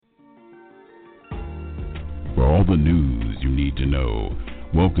For all the news you need to know,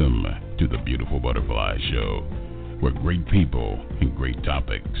 welcome to the Beautiful Butterfly Show, where great people and great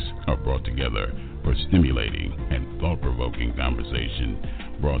topics are brought together for stimulating and thought-provoking conversation,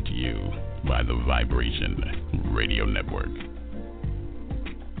 brought to you by the Vibration Radio Network.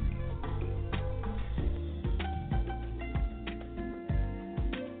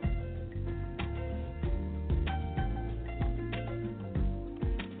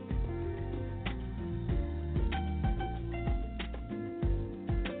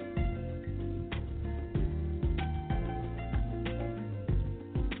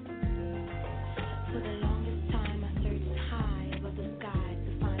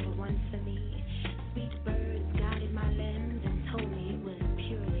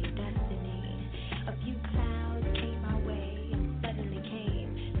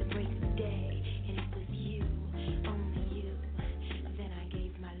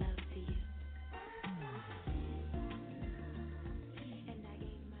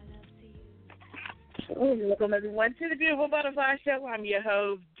 Welcome, everyone, to the Beautiful Butterfly Show. I'm your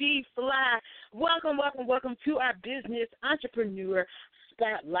host, D Fly. Welcome to our business entrepreneur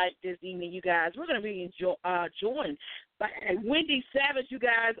spotlight this evening, you guys. We're going to be joined by Wendye Savage, you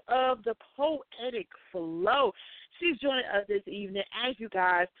guys, of the Poetic Flow. She's joining us this evening. As you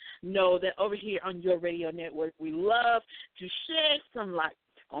guys know, that over here on your radio network, we love to shed some light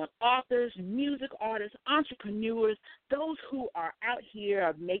on authors, music artists, entrepreneurs, those who are out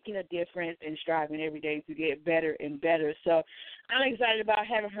here making a difference and striving every day to get better and better. So I'm excited about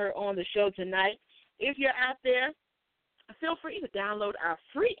having her on the show tonight. If you're out there, feel free to download our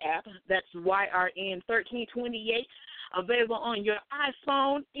free app. That's YRN 1328, available on your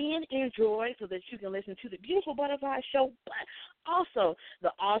iPhone and Android so that you can listen to the Beautiful Butterfly Show, but also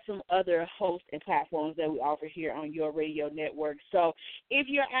the awesome other hosts and platforms that we offer here on your radio network. So if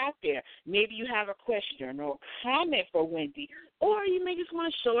you're out there, maybe you have a question or comment for Wendye, or you may just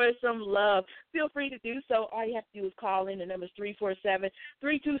want to show her some love, feel free to do so. All you have to do is call in. The number is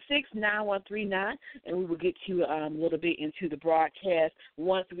 347-326-9139, and we will get you a little bit into the broadcast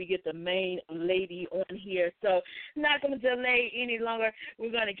once we get the main lady on here. So not going to delay any longer.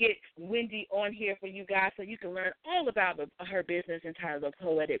 We're going to get Wendye on here for you guys so you can learn all about her business entitled The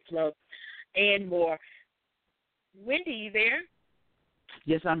Poetic Flow and more. Wendye, you there?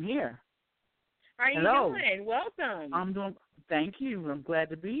 Yes, I'm here. How are you doing? Welcome. I'm doing. Thank you. I'm glad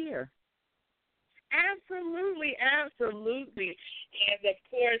to be here. Absolutely. And, of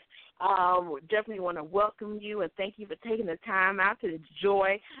course, we definitely want to welcome you and thank you for taking the time out to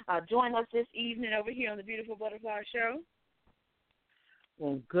join us this evening over here on the Beautiful Butterfly Show.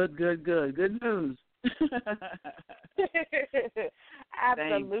 Well, good news.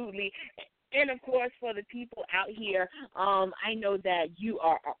 Absolutely. And, of course, for the people out here, I know that you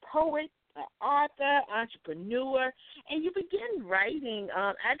are a poet, an author, entrepreneur, and you began writing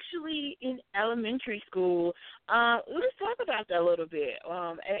actually in elementary school. Let's talk about that a little bit.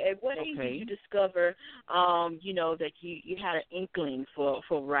 At what age did you discover, that you had an inkling for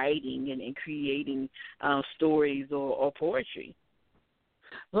writing and creating stories or poetry?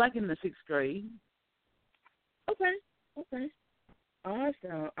 Like in the 6th grade. Okay.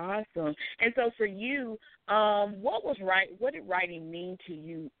 Awesome. And so for you, what did writing mean to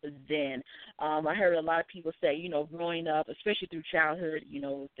you then? I heard a lot of people say, growing up, especially through childhood,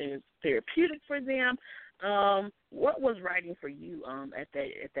 there's therapeutic for them. What was writing for you at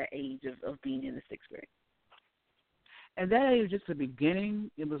that age of being in the 6th grade? At that age, just the beginning,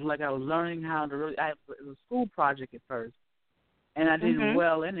 it was like I was learning how to really. It was a school project at first, and I did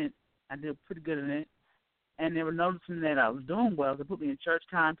well in it. I did pretty good in it. And they were noticing that I was doing well. They put me in church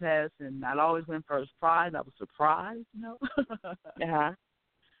contests, and I'd always win first prize. I was surprised, Uh-huh.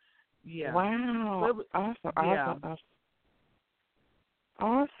 Yeah. Wow.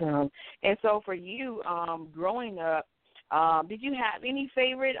 Awesome. And so for you, growing up, did you have any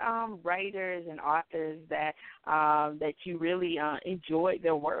favorite writers and authors that you really enjoyed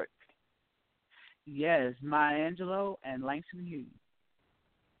their work? Yes, Maya Angelou and Langston Hughes.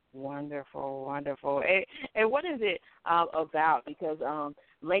 Wonderful. And what is it about? Because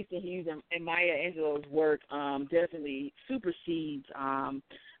Langston Hughes and Maya Angelou's work definitely supersedes, all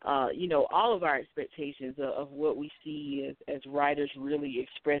of our expectations of what we see as writers really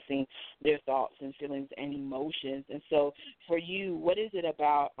expressing their thoughts and feelings and emotions. And so for you, what is it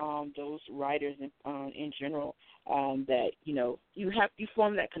about those writers in general that, you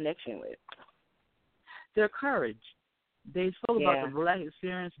form that connection with? Their courage. They spoke about the Black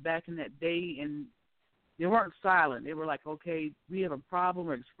experience back in that day, and they weren't silent. They were like, okay, we have a problem.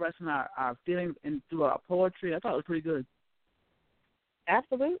 We're expressing our feelings through our poetry. I thought it was pretty good.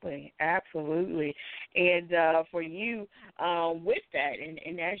 Absolutely, absolutely. And for you, with that,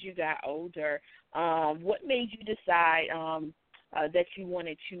 and as you got older, what made you decide that you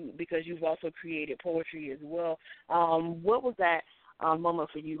wanted to, because you've also created poetry as well, what was that moment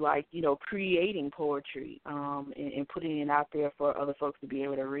for you, like, creating poetry and putting it out there for other folks to be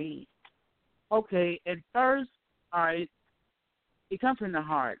able to read? Okay, at first, all right, it comes from the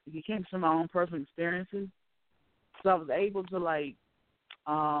heart. It came from my own personal experiences. So I was able to, like,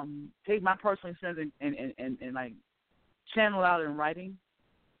 take my personal experience and like, channel out in writing.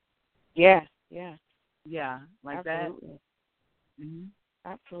 Yeah, yeah. Yeah, like Absolutely. that. Mm-hmm.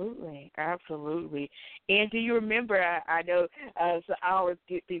 Absolutely, absolutely. And do you remember? I know, so I always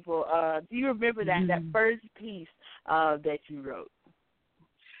get people. Do you remember that first piece that you wrote?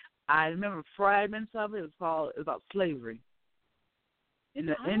 I remember fragments of it. It was about slavery. And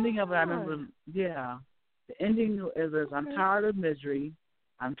the ending of it, I remember. Yeah, the ending is, "I'm tired of misery.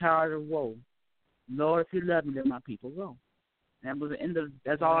 I'm tired of woe. Lord, if you love me, let my people go." And that was the end of.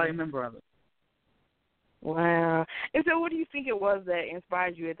 That's all I remember of it. Wow. And so what do you think it was that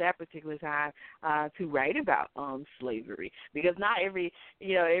inspired you at that particular time to write about slavery? Because not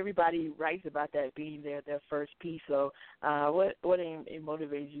everybody writes about that being their first piece. So what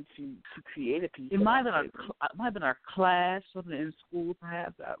motivated you to create a piece? It might have been our class, something in school,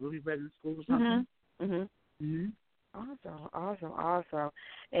 perhaps. I really read in school or something. Mm-hmm. Mm-hmm. Awesome.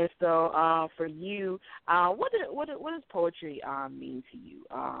 And so for you, what does poetry mean to you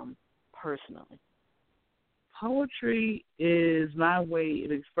personally? Poetry is my way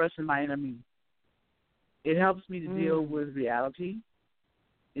of expressing my inner me. It helps me to deal with reality.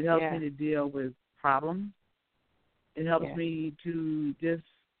 It helps me to deal with problems. It helps me to just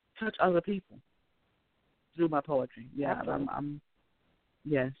touch other people through my poetry. Yeah, I'm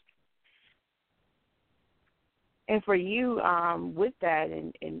yes. And for you, with that,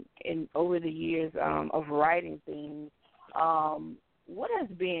 and over the years of writing things, what has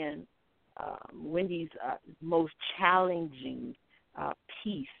been Wendye's most challenging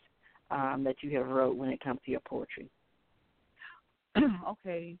piece that you have wrote when it comes to your poetry?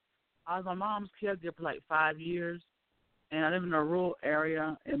 Okay. I was my mom's caregiver for like 5 years, and I live in a rural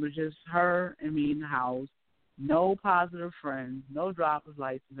area. It was just her and me in the house, no positive friends, no driver's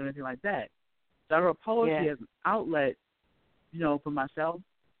license, or anything like that. So I wrote poetry as an outlet, for myself.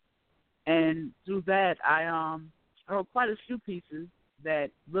 And through that, I wrote quite a few pieces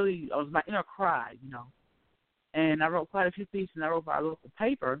that really was my inner cry, And I wrote quite a few pieces, and I wrote for our local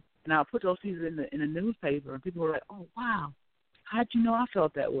paper, and I put those pieces in the newspaper, and people were like, "Oh, wow, how'd you know I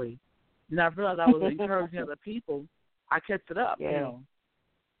felt that way?" And I realized I was encouraging other people. I kept it up, Yeah,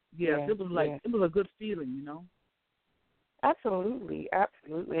 it was like it was a good feeling, Absolutely,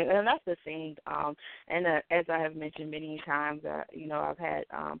 and that's the thing. And as I have mentioned many times, I've had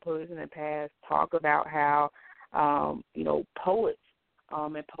poets in the past talk about how, poets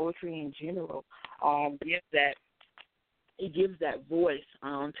and poetry in general gives that voice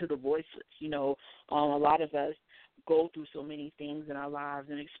to the voiceless. A lot of us go through so many things in our lives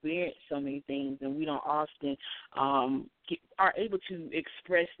and experience so many things, and we don't often are able to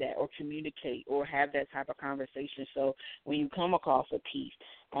express that or communicate or have that type of conversation. So when you come across a piece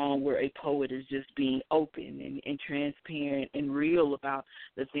where a poet is just being open and transparent and real about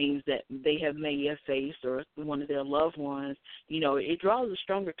the things that they may have faced or one of their loved ones, it draws a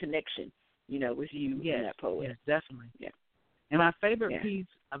stronger connection, with you and that poet. Yes, definitely. Yeah. And my favorite piece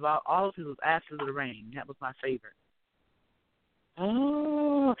about all of it was After the Rain. That was my favorite.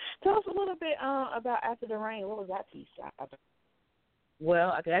 Oh, tell us a little bit about After the Rain. What was that piece about?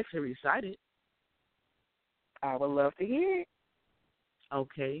 Well, I can actually recite it. I would love to hear it.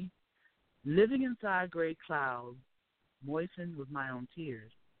 Okay. Living inside gray clouds, moistened with my own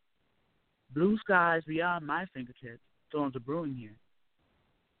tears. Blue skies beyond my fingertips, storms are brewing here.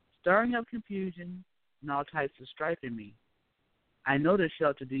 Stirring up confusion and all types of strife in me. I know there's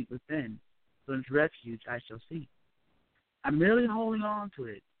shelter deep within, so its refuge I shall seek. I'm merely holding on to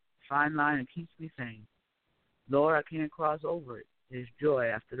it, fine line that keeps me sane. Lord, I can't cross over it. There's joy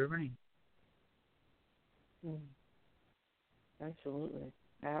after the rain. Absolutely.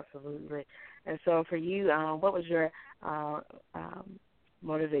 And so for you, what was your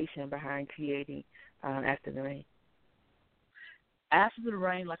motivation behind creating After the Rain? After the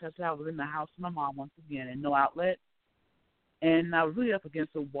rain, like I said, I was in the house with my mom once again and no outlet. And I was really up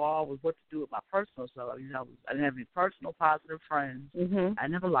against a wall with what to do with my personal self. I didn't have any personal positive friends. Mm-hmm. I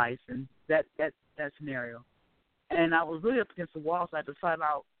never licensed that scenario. And I was really up against the wall, so I had to find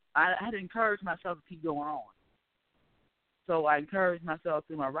out. I had to encourage myself to keep going on. So I encouraged myself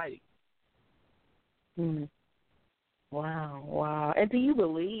through my writing. Mm-hmm. Wow, wow. And do you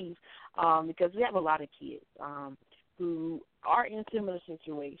believe, because we have a lot of kids who are in similar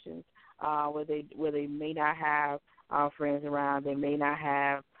situations where they may not have friends around, they may not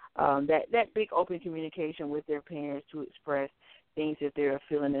have that big open communication with their parents to express things that they're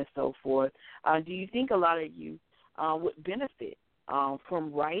feeling and so forth. Do you think a lot of youth would benefit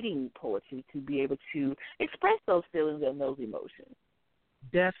from writing poetry to be able to express those feelings and those emotions?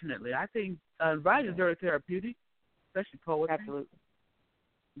 Definitely. I think writing is very therapeutic, especially poetry. Absolutely.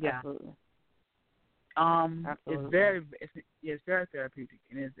 Yeah. Absolutely. It's very therapeutic,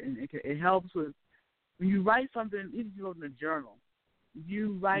 and it helps with when you write something. Even if you wrote in a journal,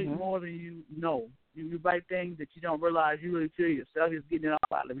 you write more than you know. You write things that you don't realize you really feel yourself. It's getting it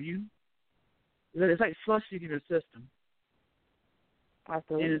all out of you. It's like flushing in your system.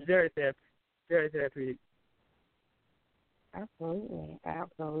 Absolutely. And it's very therapeutic. Absolutely,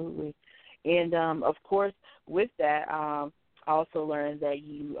 absolutely. And of course, with that, I also learned that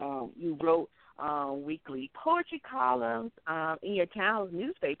you wrote weekly poetry columns in your town's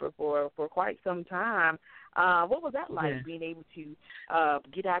newspaper for quite some time. What was that like, being able to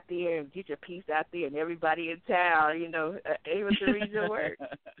get out there and get your piece out there, and everybody in town, able to read your work?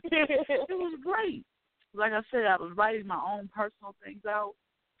 It was great. Like I said, I was writing my own personal things out,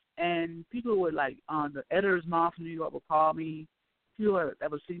 and people would the editor's mom from New York would call me. People that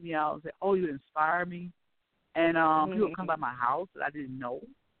would see me out and say, "Oh, you inspire me," and people would come by my house that I didn't know.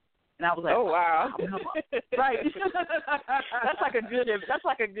 And I was like, "Oh wow, right." That's like a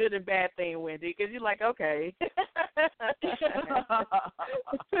good and bad thing, Wendye, because you're like, okay.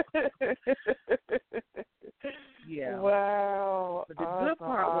 Yeah. Wow. But the good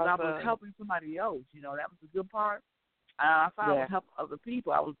part was I was helping somebody else. That was the good part. I found I was helping other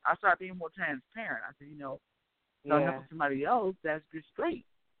people. I started being more transparent. I said, helping somebody else, that's just great.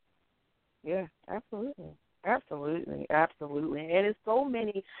 Yeah, absolutely. Absolutely, absolutely. And there's so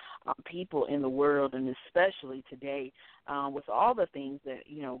many people in the world, and especially today, with all the things that,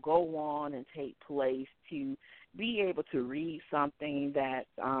 go on and take place, to be able to read something that's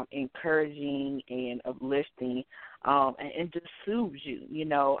encouraging and uplifting and just soothes you,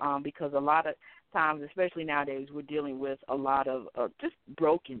 because a lot of times, especially nowadays, we're dealing with a lot of just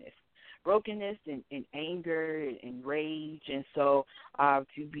brokenness and anger and rage. And so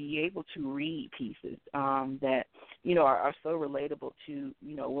to be able to read pieces that, are so relatable to,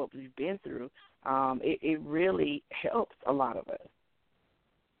 what we've been through, it really helps a lot of us.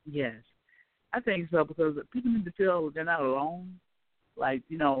 Yes, I think so, because people need to feel they're not alone. I'm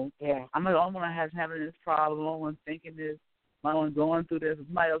not the only one that's having this problem, the only one thinking this, my one going through this.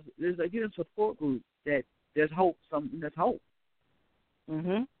 Somebody else, there's a support group that there's hope. There's hope.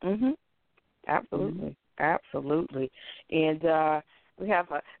 Absolutely, absolutely. And we have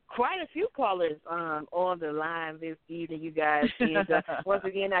quite a few callers on the line this evening, you guys. And once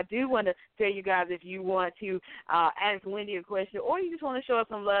again, I do want to tell you guys, if you want to ask Wendye a question, or you just want to show us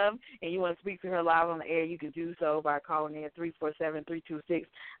some love and you want to speak to her live on the air, you can do so by calling in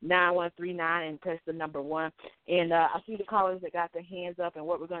 347-326-9139 and press the number 1. And I see the callers that got their hands up, and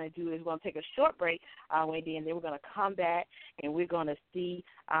what we're going to do is we're going to take a short break, Wendye, and then we're going to come back and we're going to see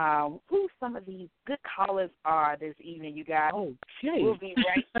who some of these good callers are this evening, you guys. Okay. We'll be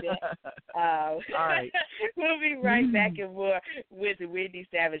right back. All right. We'll be right back and more with Wendye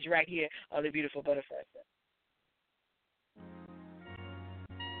Savage right here on the Beautiful Butterfly Show.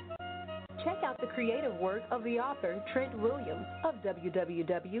 Check out the creative work of the author Trent Williams of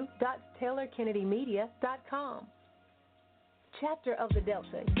www.taylorkennedymedia.com. Chapter of the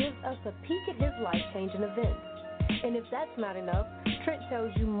Delta gives us a peek at his life-changing events. And if that's not enough, Trent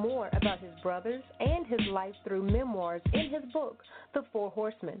tells you more about his brothers and his life through memoirs in his book, The Four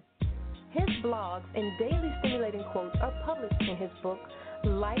Horsemen. His blogs and daily stimulating quotes are published in his book,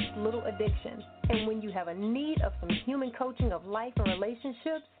 Life's Little Addiction. And when you have a need of some human coaching of life and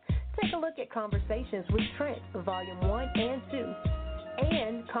relationships, take a look at Conversations with Trent, Volume 1 and 2,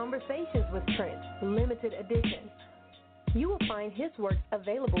 and Conversations with Trent, Limited Edition. You will find his works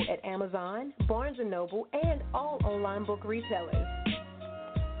available at Amazon, Barnes & Noble, and all online book retailers.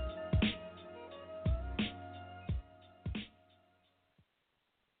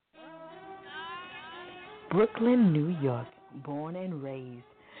 Brooklyn, New York, born and raised.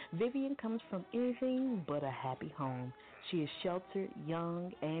 Vivian comes from anything but a happy home. She is sheltered,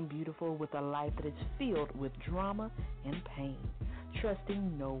 young, and beautiful, with a life that is filled with drama and pain,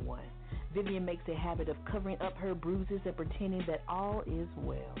 trusting no one. Vivian makes a habit of covering up her bruises and pretending that all is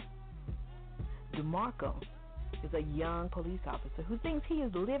well. DeMarco is a young police officer who thinks he is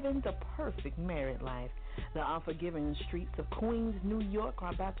living the perfect married life. The unforgiving streets of Queens, New York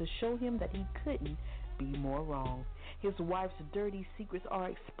are about to show him that he couldn't be more wrong. His wife's dirty secrets are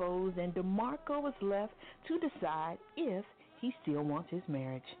exposed, and DeMarco is left to decide if he still wants his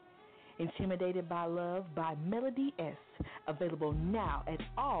marriage. Intimidated by Love by Melody S. Available now at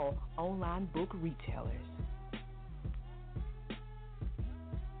all online book retailers.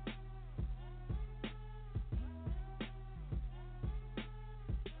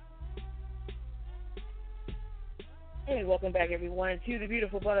 Hey, welcome back, everyone, to the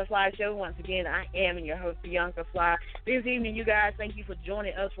Beautiful Butterfly Show. Once again, I am your host, Bianca Fly. This evening, you guys, thank you for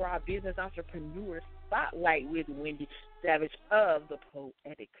joining us for our Business Entrepreneur Spotlight with Wendye Savage of the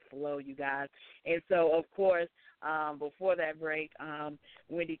Poetic Flow, you guys. And so, of course, before that break,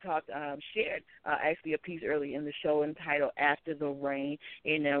 Wendye shared actually a piece early in the show entitled After the Rain.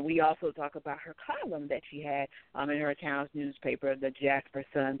 And we also talk about her column that she had in her town's newspaper, the Jasper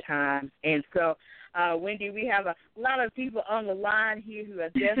Sun-Times. And so, Wendye, we have a lot of people on the line here who are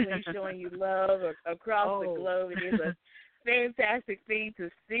definitely showing you love across the globe. It is a fantastic thing to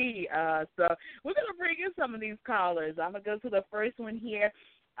see. So we're going to bring in some of these callers. I'm going to go to the first one here.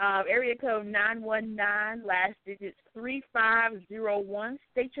 Area code 919, last digits 3501.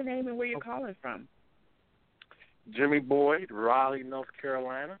 State your name and where you're calling from. Jimmy Boyd, Raleigh, North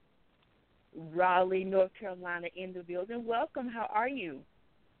Carolina. Raleigh, North Carolina in the building. Welcome. How are you?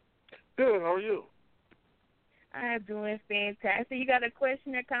 Good. How are you? I'm doing fantastic. You got a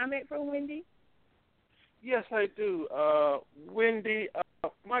question or comment for Wendye? Yes, I do. Wendye,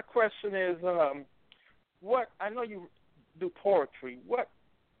 my question is, what I know you do poetry. What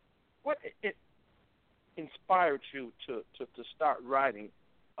it inspired you to start writing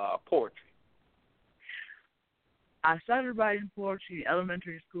poetry? I started writing poetry in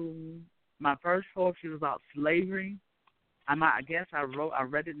elementary school. My first poetry was about slavery. I guess I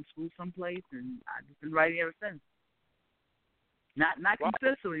read it in school someplace, and I've just been writing ever since. Not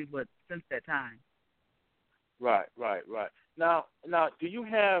consistently, but since that time. Right. Now, do you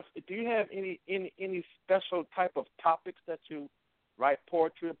have any special type of topics that you write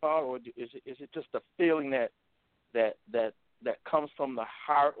poetry about, or is it just a feeling that comes from the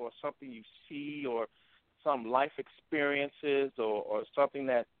heart, or something you see, or some life experiences, or something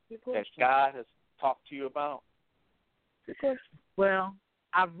that God has talked to you about? Well,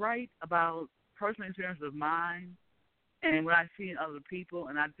 I write about personal experiences of mine, and what I see in other people,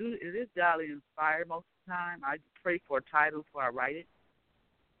 and it is godly inspired most of the time. I pray for a title before I write it.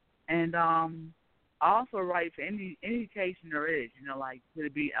 And I also write for any occasion there is, like could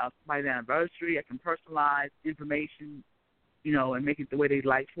it be somebody's anniversary. I can personalize information, and make it the way they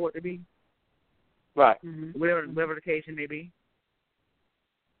like for it to be. Right. Mm-hmm. Whatever the occasion may be.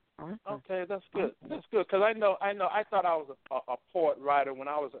 Okay, that's good. That's good, because I thought I was a poet writer when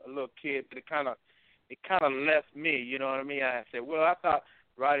I was a little kid, but it kind of left me. You know what I mean? I said, well, I thought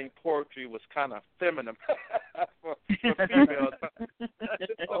writing poetry was kind of feminine for females.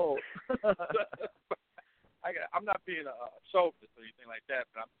 Oh. I'm not being a chauvinist or anything like that,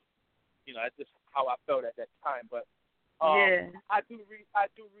 but that's just how I felt at that time. But I do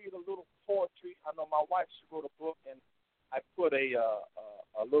read a little poetry. I know my wife, she wrote a book, and I put a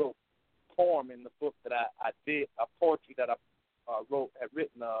little poem in the book that I did, a poetry that I had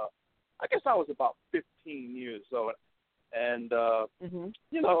written. I guess I was about 15 years old, and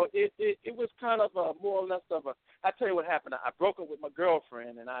it was kind of more or less of a. I tell you what happened. I broke up with my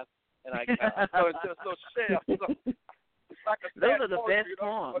girlfriend, and I fell into a little shell. So, like those are the best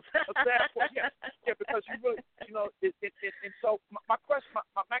poems. A sad poem, yeah, because you really, and so my question,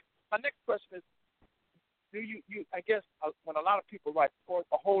 my next question is. Do you I guess when a lot of people write poetry,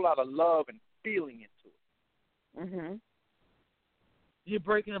 a whole lot of love and feeling into it. Mhm. You're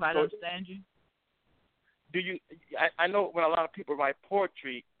breaking up. I don't understand you. Do you? I know when a lot of people write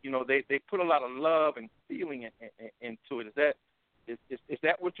poetry, they put a lot of love and feeling into it. Is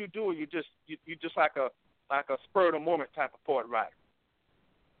that what you do, or you just like a spur of the moment type of poet writer?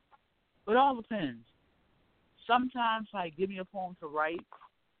 It all depends. Sometimes, give me a poem to write.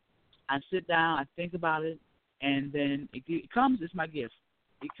 I sit down, I think about it, and then it comes. It's my gift.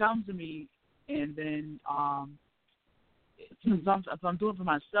 It comes to me, and then if I'm doing it for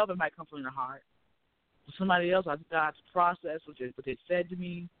myself, it might come from the heart. For somebody else, I got to process what they said to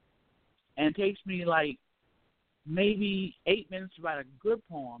me, and it takes me maybe 8 minutes to write a good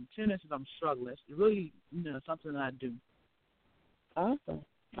poem. 10 minutes if I'm struggling. It's really something that I do. Awesome.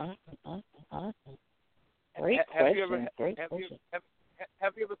 Great question.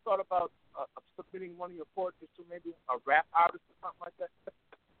 Have you ever thought about submitting one of your poetry to maybe a rap artist or something like that?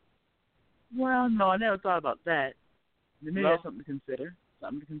 Well, no, I never thought about that. Maybe No? that's something to consider.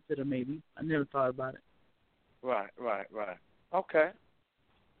 Maybe. I never thought about it. Right. Okay.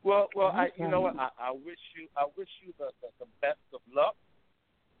 Well, you know what? I wish you the best of luck.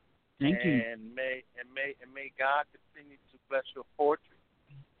 Thank you. And may God continue to bless your poetry.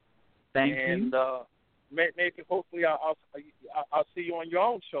 Thank you. And maybe hopefully I'll see you on your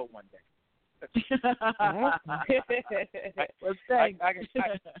own show one day. Well, thanks. I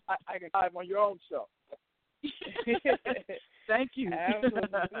can dive on your own show. Thank you.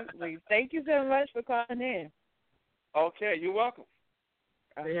 Absolutely. Thank you so much for calling in. Okay, you're welcome.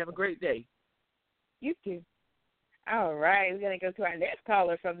 Have a great day. You too. All right, we're going to go to our next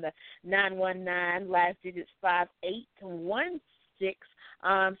caller from the 919, last digits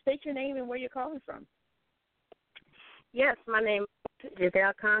 5816. State your name and where you're calling from. Yes, my name is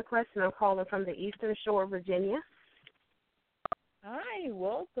Giselle Conquest, and I'm calling from the Eastern Shore, Virginia. Hi,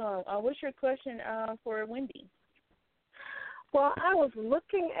 welcome. What's your question for Wendye? Well, I was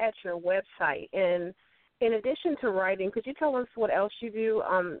looking at your website, and in addition to writing, could you tell us what else you do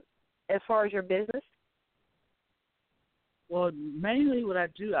as far as your business? Well, mainly what I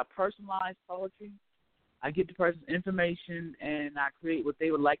do, I personalize poetry. I get the person's information, and I create what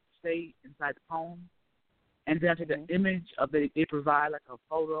they would like to say inside the poem. And then I take the image of it. They provide like a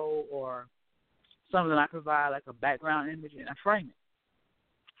photo or something. I provide like a background image, and I frame it.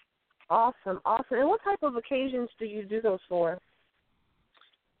 Awesome. And what type of occasions do you do those for?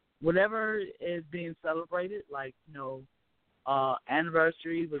 Whatever is being celebrated, like,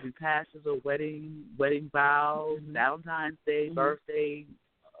 anniversaries, whether it passes or wedding vows, Valentine's Day, birthday,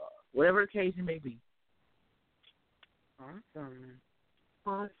 whatever occasion may be.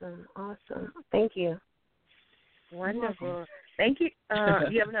 Awesome. Thank you. Wonderful. Thank you.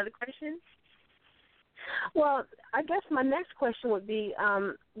 Do you have another question? Well, I guess my next question would be,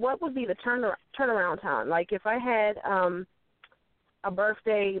 what would be the turnaround time? Like if I had a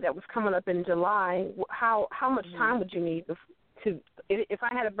birthday that was coming up in July, how much time would you need if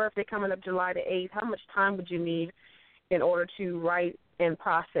I had a birthday coming up July the 8th, how much time would you need in order to write and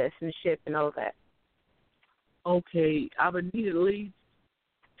process and ship and all of that? Okay, I would need at least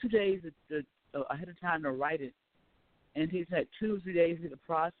 2 days ahead of time to write it, and it takes like 2 or 3 days to get the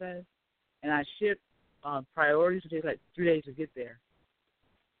process, and I ship priorities, it takes like 3 days to get there.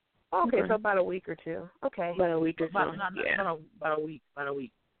 Okay, so about a week or two. Okay. About a week or two. About a week.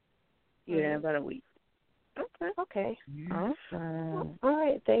 Yeah, about a week. Okay. Awesome. All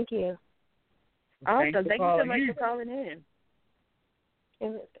right, thank you. Awesome. Thank you so much for calling in.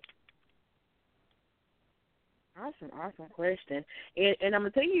 Awesome question. And I'm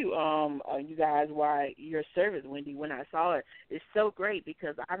going to tell you, you guys, why your service, Wendye, when I saw it, is so great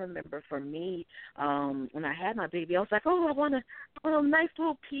because I remember for me, when I had my baby, I was like, I want a nice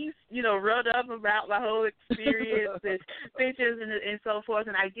little piece, wrote up about my whole experience and pictures and so forth.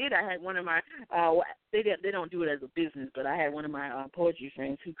 And I did. I had one of my, they don't do it as a business, but I had one of my poetry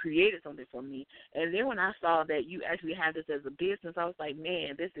friends who created something for me. And then when I saw that you actually have this as a business, I was like,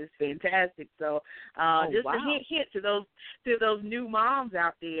 man, this is fantastic. So a hint to those new moms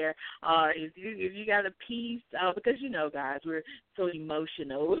out there, if you got a piece, because guys, we're so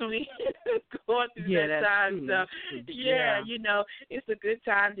emotional when we going through that time. So it's a good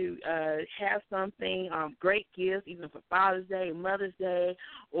time to have something, great gifts, even for Father's Day, Mother's Day,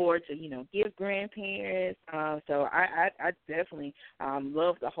 or to give grandparents. So I definitely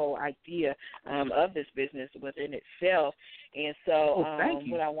love the whole idea of this business within itself. And so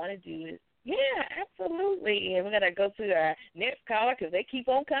what I want to do is. Yeah, absolutely. And we're going to go to our next caller because they keep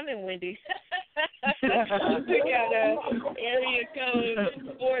on coming, Wendye. We got area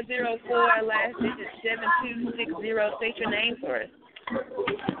code 404, last digit 7260. State your name for us.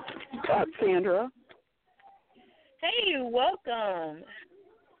 Sandra. Hey, welcome.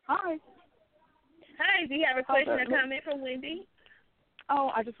 Hi. Hi, do you have a question or comment from Wendye? Oh,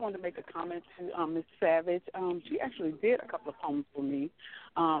 I just wanted to make a comment to Ms. Savage. She actually did a couple of poems for me.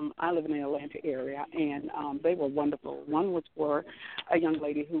 I live in the Atlanta area, and they were wonderful. One was for a young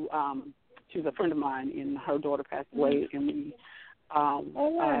lady who, she was a friend of mine, and her daughter passed away, and we, I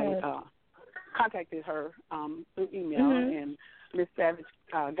contacted her through email, and Ms. Savage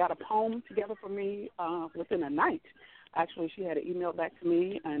got a poem together for me within a night. Actually, she had an email back to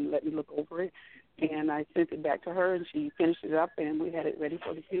me and let me look over it. And I sent it back to her, and she finished it up, and we had it ready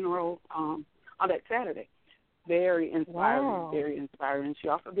for the funeral on that Saturday. Very inspiring, very inspiring. She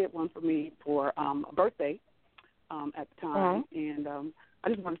also did one for me for a birthday at the time, and I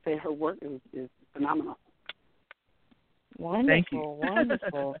just want to say her work is phenomenal. Wonderful,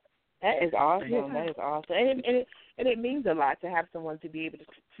 wonderful. That is awesome. That is awesome, and it means a lot to have someone to be able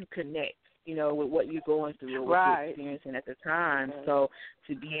to connect with what you're going through or what you're experiencing at the time. So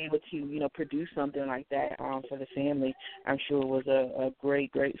to be able to, produce something like that for the family, I'm sure was a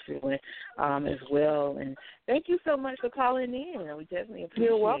great, great feeling as well. And thank you so much for calling in. We definitely appreciate it.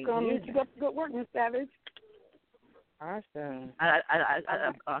 You're welcome. Keep up the good work, Miss Savage. Awesome. I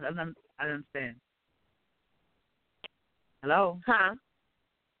understand. Hello? Huh?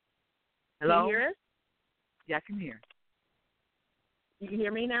 Hello? Can you hear us? Yeah, I can hear. You can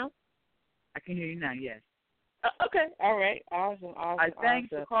hear me now? I can hear you now, yes. Okay. All right. Awesome. Thanks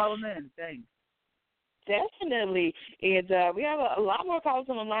for calling in. Thanks. Definitely. And we have a lot more callers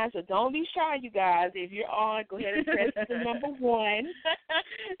on the line, so don't be shy, you guys. If you're on, go ahead and press the number 1,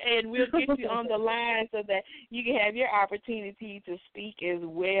 and we'll get you on the line so that you can have your opportunity to speak as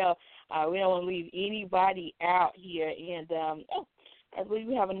well. We don't want to leave anybody out here. And I believe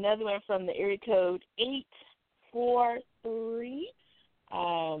we have another one from the area code 843.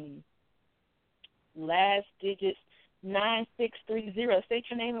 Last digits 9630. State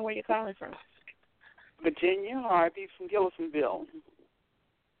your name and where you're calling from. Virginia Harvey from Gillisonville.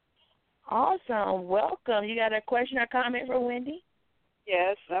 Awesome. Welcome. You got a question or comment for Wendye?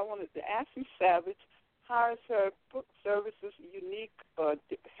 Yes, I wanted to ask Ms. Savage, how is her book services unique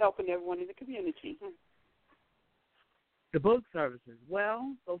helping everyone in the community? The book services.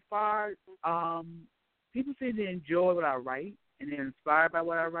 Well, so far, people seem to enjoy what I write, and they're inspired by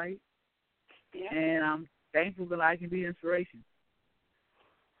what I write. Yeah. And I'm thankful that I can be inspiration.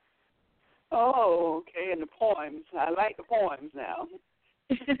 Oh, okay, and the poems. I like the poems now.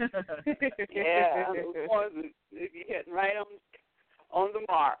 Yeah, the poems, you're hitting right on the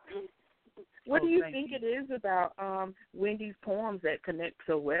mark. What do you think it is about Wendye's poems that connect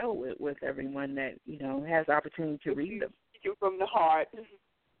so well with everyone that, has the opportunity to read them? You from the heart.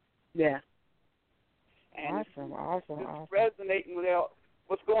 Yeah. And awesome. Resonating with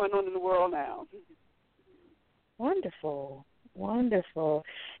what's going on in the world now. Wonderful.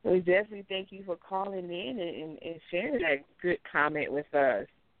 We definitely thank you for calling in and sharing that good comment with us.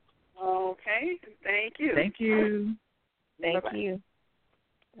 Okay. Thank you. Thank you.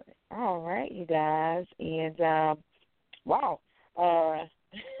 All right, you guys. And, wow.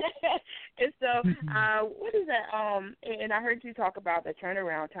 And so, what is that? And I heard you talk about the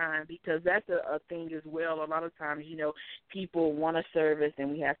turnaround time, because that's a thing as well. A lot of times, people want a service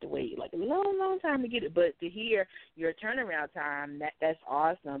and we have to wait like a long, long time to get it. But to hear your turnaround time, that's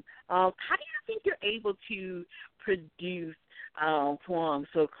awesome. How do you think you're able to produce poems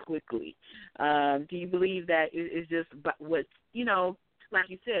so quickly? Do you believe that it's just what's, like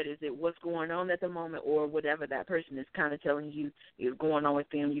you said, is it what's going on at the moment, or whatever that person is kind of telling you is going on with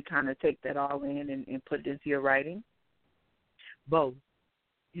them, you kind of take that all in and put it into your writing? Both.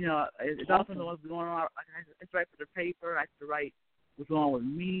 It's often what's going on. I write for the paper. I have to write what's going on with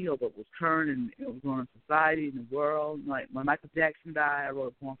me, or what was current and what's going on in society, in the world. Like when Michael Jackson died, I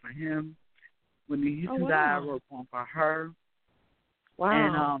wrote a poem for him. When the Houston died, I wrote a poem for her.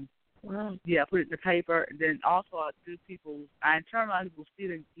 Wow. And yeah, I put it in the paper. And then also I internalize people's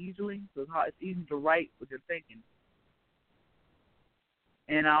feelings easily, so it's easy to write what you're thinking.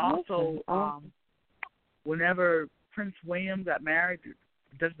 And I also, whenever Prince William got married to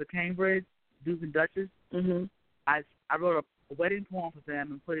Duchess of Cambridge, Duke and Duchess, I wrote a wedding poem for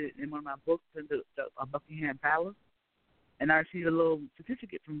them and put it in one of my books in the Buckingham Palace. And I received a little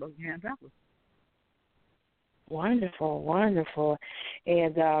certificate from Buckingham Palace. Wonderful.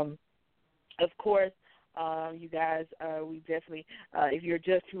 And, of course, you guys, we definitely, if you're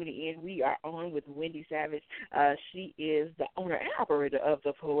just tuning in, we are on with Wendye Savage. She is the owner and operator of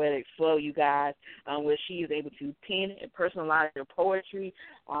the Poetic Flow, you guys, where she is able to pen and personalize her poetry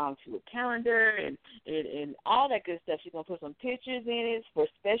to a calendar and all that good stuff. She's going to put some pictures in it for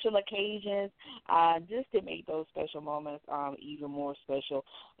special occasions, just to make those special moments even more special,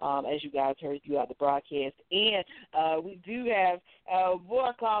 as you guys heard throughout the broadcast. And we do have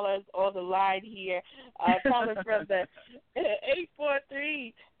more callers on the line here. Calling from the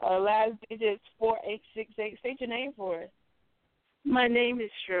 843, last digits 4868. State your name for us. My name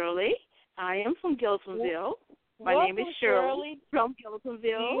is Shirley. I am from Gillisonville. My name is Shirley from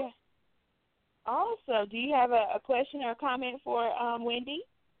Gillisonville. Also, do you have a question or a comment for Wendye?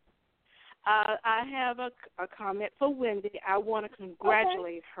 I have a comment for Wendye. I want to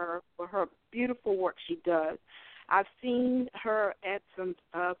congratulate her for her beautiful work she does. I've seen her at some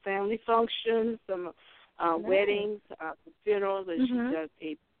family functions, some weddings, funerals, and she does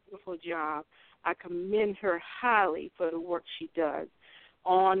a beautiful job. I commend her highly for the work she does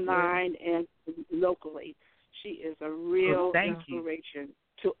online and locally. She is a real inspiration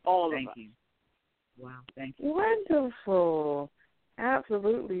to all of us. Thank you. Wow, thank you. Wonderful.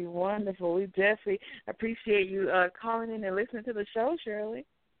 Absolutely wonderful. We definitely appreciate you calling in and listening to the show, Shirley.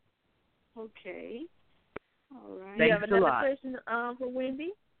 Okay. All right. Do you have another question for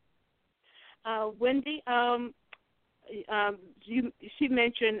Wendye? Wendye, she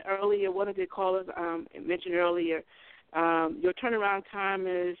mentioned earlier, one of the callers mentioned earlier, your turnaround time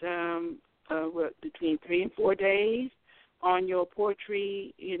is between 3 and 4 days on your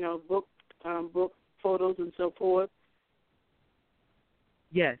poetry, book photos and so forth.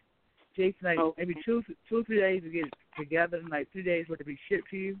 Yes. Takes like maybe two or 3 days to get it together, and like 3 days for it to be shipped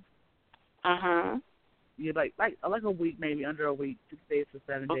to you. Yeah, like a week, maybe under a week, 6 days to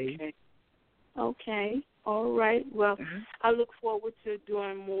 7 days. Okay. All right. Well, I look forward to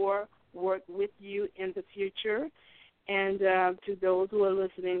doing more work with you in the future. And to those who are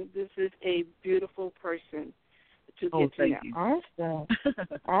listening, this is a beautiful person to get to know. You. Awesome.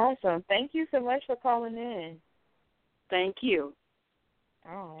 Awesome. Thank you so much for calling in. Thank you.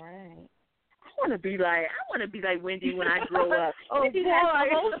 All right. I want to be like Wendye when I grow up. She has the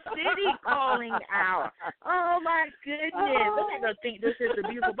whole city calling out. Oh my goodness! I don't think this is the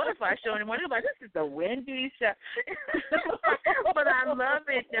Beautiful Butterfly Show anymore. They're like, this is the Wendye Show. But I love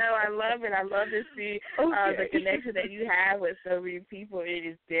it, though. I love it. I love to see the connection that you have with so many people. It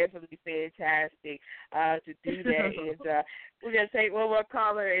is definitely fantastic to do that. And we're gonna take one more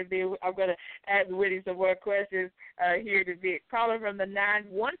caller, and then I'm gonna ask Wendye some more questions here in a bit. Caller from the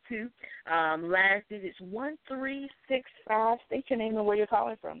 912. Last digit's 1365. State your name and where you're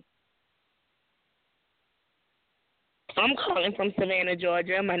calling from. I'm calling from Savannah,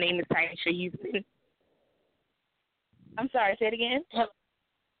 Georgia. My name is Taisha Houston. I'm sorry, say it again.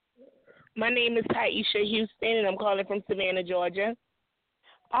 My name is Taisha Houston, and I'm calling from Savannah, Georgia.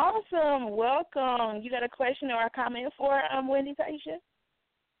 Awesome. Welcome. You got a question or a comment for Wendye, Taisha?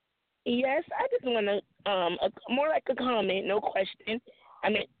 Yes, I just want to, more like a comment, no question. I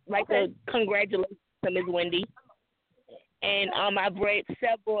mean, a congratulations to Ms. Wendye. And I've read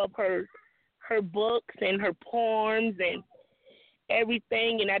several of her books and her poems and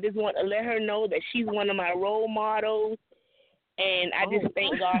everything, and I just want to let her know that she's one of my role models, and I just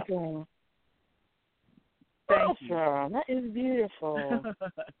thank God for her. Thank you. That is beautiful.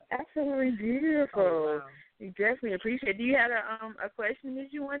 Absolutely beautiful. Oh, wow. We definitely appreciate it. Do you have a question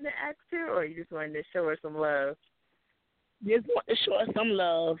that you wanted to ask her, or you just wanted to show her some love? Just want to show her some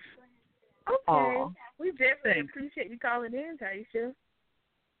love. Okay. Aww. We definitely appreciate you calling in, Taisha.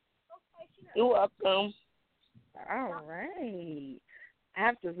 You're welcome. All right.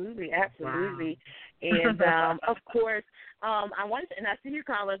 Absolutely. Wow. And, of course, I wanted to, and I see your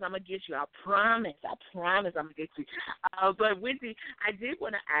callers, I'm going to get you. I promise I'm going to get you. But, Wendye, I did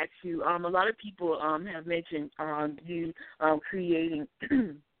want to ask you, a lot of people have mentioned you creating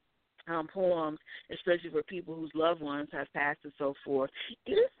poems, especially for people whose loved ones have passed and so forth.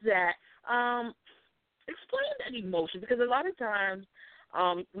 Is that, explain that emotion, because a lot of times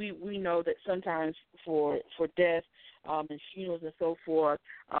we know that sometimes for death and funerals and so forth,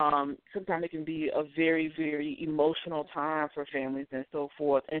 sometimes it can be a very, very emotional time for families and so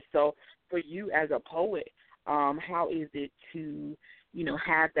forth. And so for you as a poet, how is it to,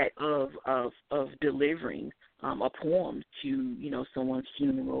 have that of delivering a poem to, someone's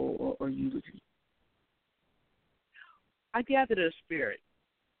funeral or eulogy? I gather the spirit.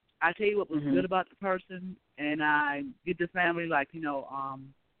 I tell you what was good about the person, and I get the family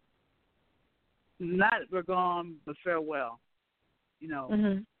not we're gone, but farewell.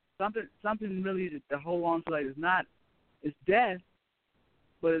 Something really to hold on to. It's death,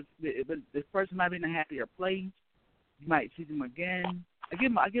 but this person might be in a happier place. You might see them again. I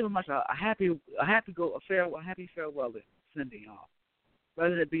give them a happy farewell sending off,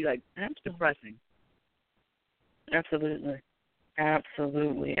 rather than be depressing. Absolutely. And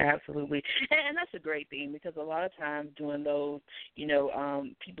that's a great thing, because a lot of times doing those,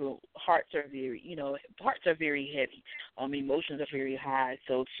 people hearts are very heavy. Emotions are very high.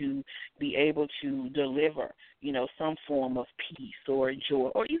 So to be able to deliver, some form of peace or joy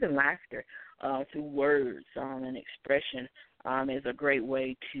or even laughter through words and expression is a great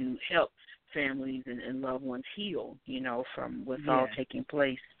way to help families and loved ones heal, from what's all taking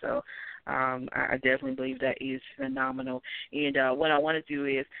place. So I definitely believe that is phenomenal. And what I want to do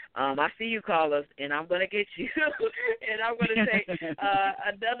is, I see you, callers, and I'm going to get you, and I'm going to take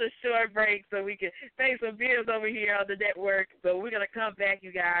another short break so we can pay some bills over here on the network. So we're going to come back,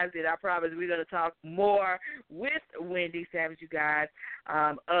 you guys, and I promise we're going to talk more with Wendye Savage, you guys,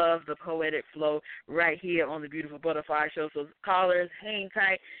 of the Poetic Flow right here on the Beautiful Butterfly Show. So callers, hang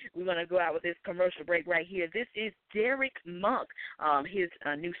tight. We're going to go out with this commercial break right here. This is Derek Monk, his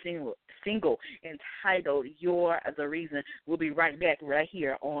new single, single entitled You're the Reason. We'll be right back right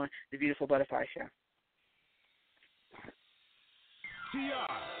here on The Beautiful Butterfly Show.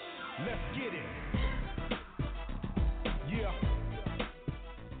 TR, let's get it. Yeah.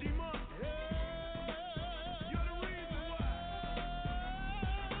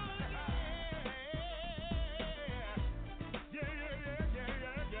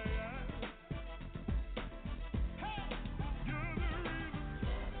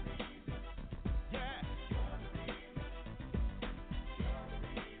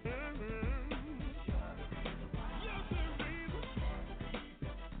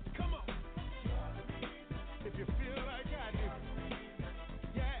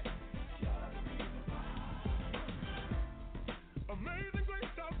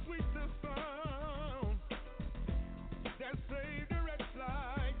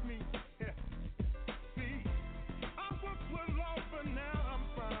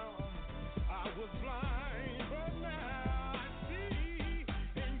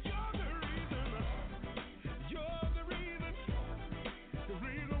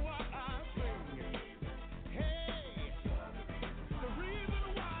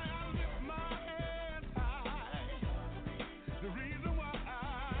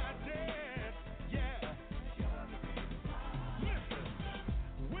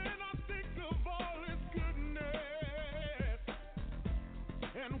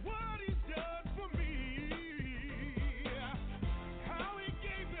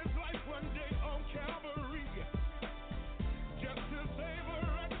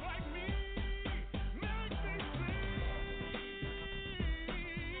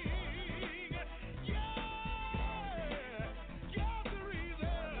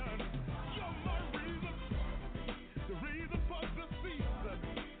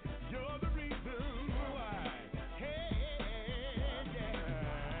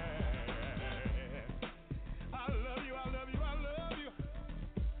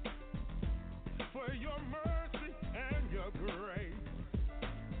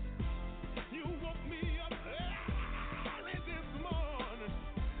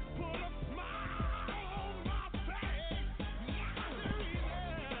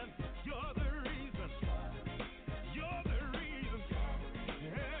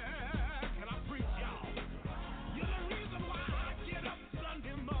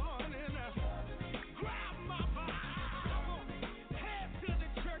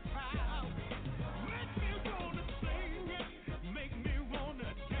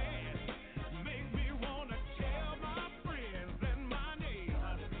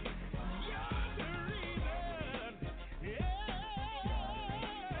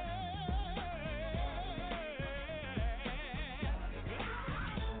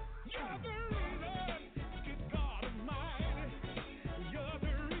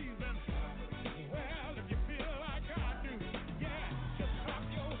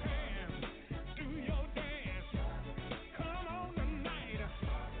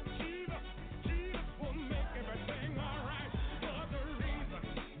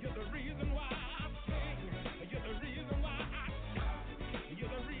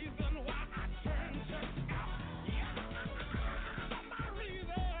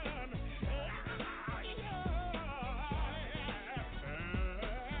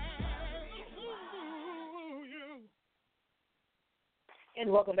 And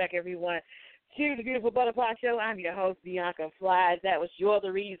welcome back, everyone, to the Beautiful Butterfly Show. I'm your host, Bianca Flies. That was You're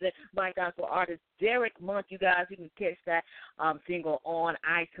the Reason by gospel artist Derek Monk. You guys, you can catch that single on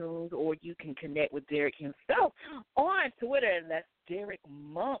iTunes, or you can connect with Derek himself on Twitter, and that's Derek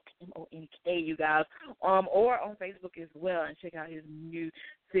Monk, M-O-N-K, you guys, or on Facebook as well, and check out his new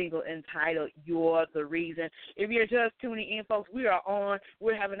single entitled You're the Reason. If you're just tuning in, folks, we're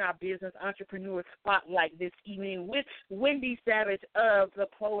having our business entrepreneur spotlight this evening with Wendye Savage of the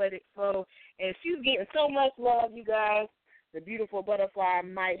Poetic Flow, and she's getting so much love, you guys. The Beautiful Butterfly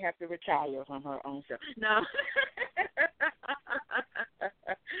might have to retire from her own show. No.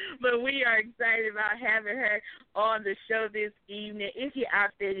 But we are excited about having her on the show this evening. If you're out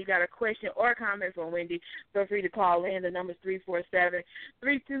there, you got a question or comment for Wendye, feel free to call in. The number is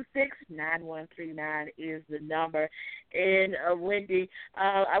 347-326-9139 is the number. And Wendye,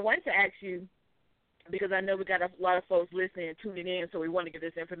 I wanted to ask you, because I know we got a lot of folks listening and tuning in, so we want to get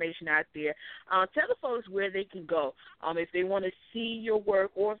this information out there. Tell the folks where they can go if they want to see your work,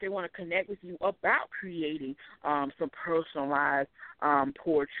 or if they want to connect with you about creating some personalized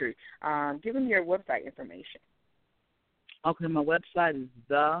poetry. Give them your website information. Okay, my website is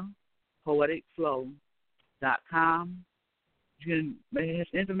thepoeticflow.com. You can get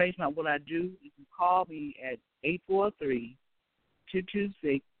information about what I do. You can call me at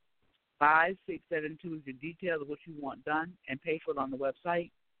 843-226 5672 is the details of what you want done and pay for it on the website.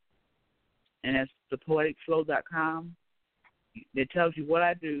 And that's thepoeticflow.com. It tells you what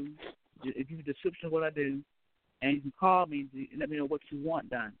I do. It gives you a description of what I do. And you can call me and let me know what you want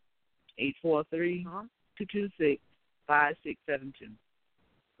done. 843-226-5672.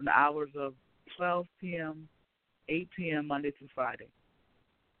 From the hours of 12 p.m., 8 p.m., Monday through Friday.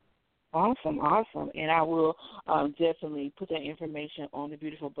 Awesome. And I will definitely put that information on the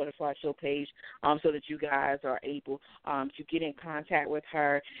Beautiful Butterfly Show page so that you guys are able to get in contact with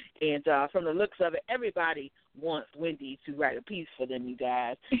her. And from the looks of it, everybody wants Wendye to write a piece for them, you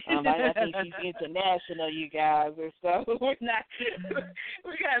guys. I think she's international, you guys. So we got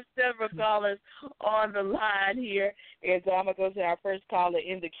several callers on the line here. And so I'm going to go to our first caller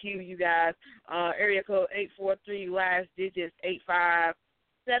in the queue, you guys. Area code 843, last digits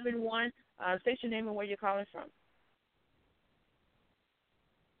 8571. State your name and where you're calling from.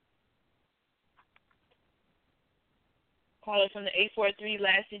 Caller from the 843,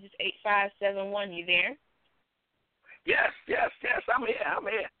 last digits 8571. You there? Yes, I'm here.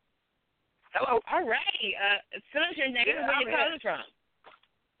 Hello. All right. Tell us your name and where you're calling from.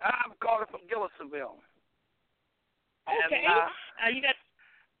 I'm calling from Gillisonville. Okay. And, you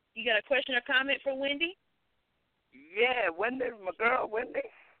got a question or comment for Wendye? Yeah, Wendye, my girl, Wendye.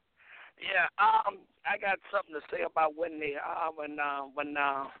 Yeah, I got something to say about Wendye. When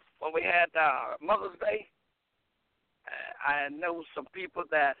we had Mother's Day, I know some people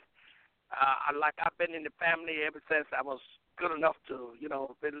that I've been in the family ever since I was good enough to,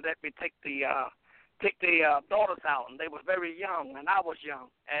 they let me take the daughters out, and they were very young, and I was young.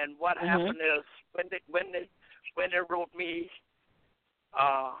 And what happened is when they wrote me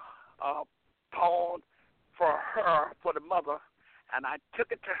a poem for her, for the mother, and I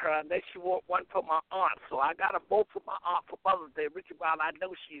took it to her, and then she wrote one for my aunt. So I got them both for my aunt for Mother's Day. Richard Brown, I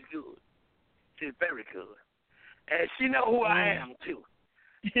know she's good. She's very good. And she know who I am, too.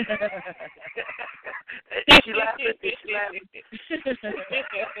 She laughing.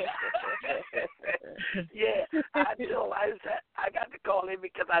 Yeah, I do. I got to call in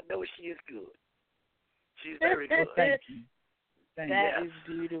because I know she is good. She's very good. Thank you. That is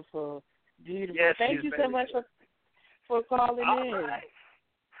beautiful. Yes, thank you so much for calling in. All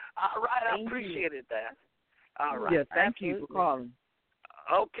right, I appreciated that. All right. Yeah, thank you for calling.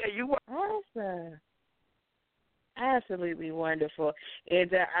 Okay, you were awesome. Absolutely wonderful.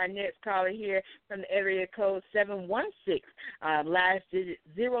 And our next caller here from the area code 716, last digit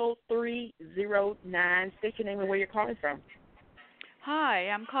 0309. State your name and where you're calling from. Hi,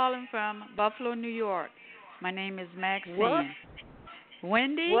 I'm calling from Buffalo, New York. My name is Maxine.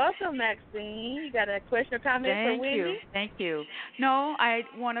 Wendye? Welcome, Maxine. You got a question or comment for Wendye? Thank you. No, I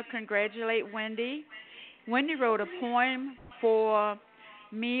want to congratulate Wendye. Wendye wrote a poem for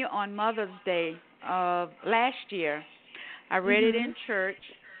me on Mother's Day of last year. I read it in church,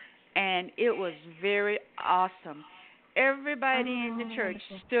 and it was very awesome. Everybody in the church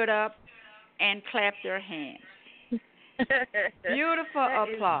stood up and clapped their hands. Beautiful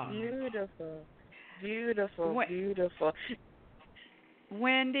applause. Beautiful.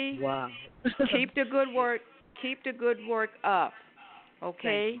 Wendye, wow. keep the good work up,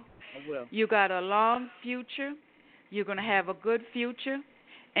 okay? I will. You got a long future. You're going to have a good future,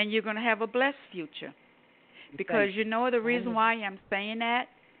 and you're going to have a blessed future. Because you know the reason why I'm saying that?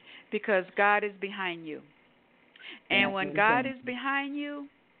 Because God is behind you. And when God is behind you,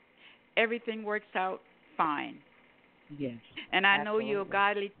 everything works out fine. Yes. And I know you're a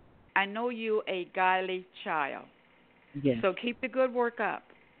godly child. Yes. So keep the good work up.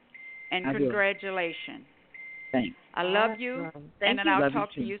 And congratulations. Thanks. I love you, and then I'll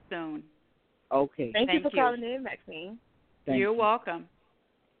talk to you soon. Okay. Thank you for calling in, Maxine. You're welcome.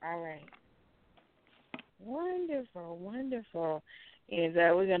 All right. Wonderful. And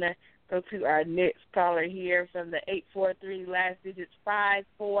we're going to go to our next caller here from the 843, last digits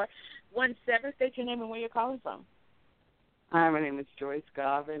 5417. State your name and where you're calling from. Hi, my name is Joyce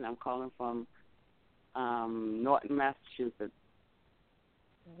Garvin. I'm calling from Norton, Massachusetts.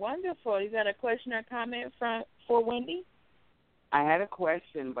 Wonderful. You got a question or comment for Wendye? I had a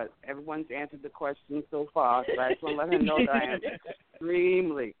question, but everyone's answered the question so far, so I just want to let her know that I am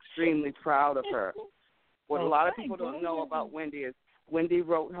extremely proud of her. What a lot of people don't know about Wendye is Wendye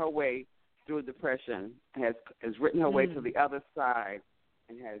wrote her way through depression, has written her way to the other side,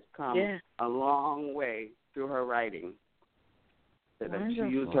 and has come a long way through her writing. So that she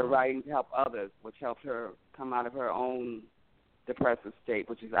used her writing to help others, which helped her come out of her own depressive state,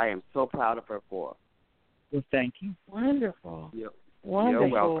 which is I am so proud of her for. Well, thank you. Wonderful. Yep. Wonderful.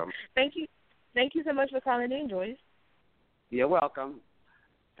 You're welcome. Thank you so much for calling in, Joyce. You're welcome.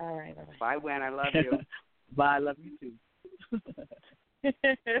 All right. Bye. Bye, Gwen. I love you. Bye. I love you too.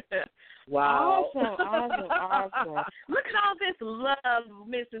 Wow. Awesome. Look at all this love,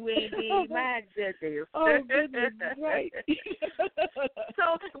 Miss Wendye. My goodness. Oh, goodness. Right. So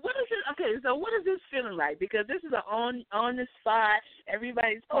what is it? Okay, so what is this feeling like? Because this is on the spot.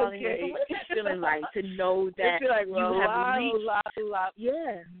 Everybody's calling you. So what is it feeling like to know that like you have reached? a lot.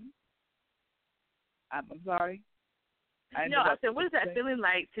 Yeah. I'm sorry. I said, what is that feeling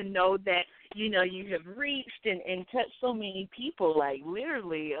like to know that, you have reached and touched so many people, like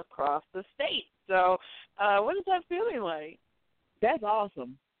literally across the state? So what is that feeling like? That's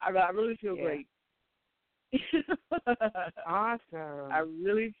awesome. I really feel great. Awesome. I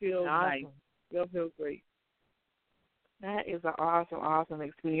really feel nice. Feel great. That is an awesome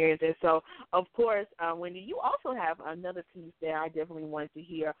experience. And so, of course, Wendye, you also have another piece that I definitely wanted to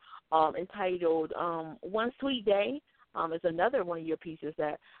hear entitled One Sweet Day. It's another one of your pieces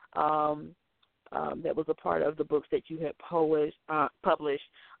that that was a part of the books that you had published.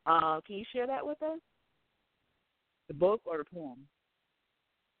 Can you share that with us? The book or the poem?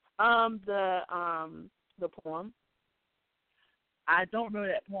 The poem. I don't remember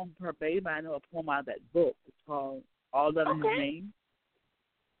that poem verbatim, but I know a poem out of that book. It's called All Done in His Name.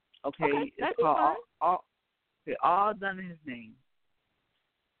 Okay, it's called All Done in His Name.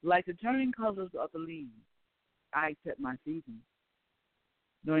 Like the turning colors of the leaves, I accept my season,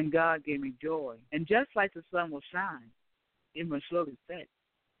 knowing God gave me joy. And just like the sun will shine, it will slowly set.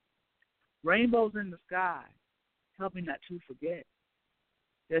 Rainbows in the sky, help me not to forget.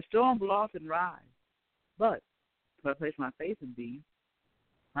 Their storms will often rise, but if I place my faith in these,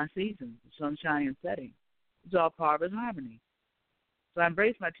 my seasons, the sunshine and setting, it's all part of His harmony. So I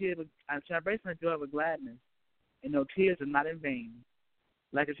embrace my joy with gladness, and no tears are not in vain.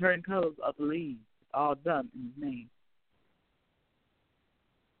 Like the turning colors of the leaves, all done in His name.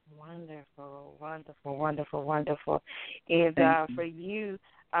 Wonderful. And for you,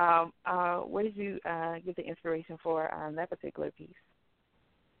 where did you get the inspiration for that particular piece?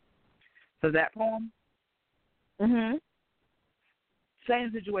 For that poem? Mm-hmm.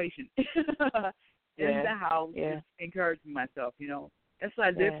 Same situation. In the house, just encouraging myself, That's what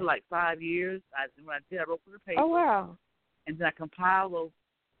I did for like 5 years. I wrote for the paper. Oh, wow. And then I compiled those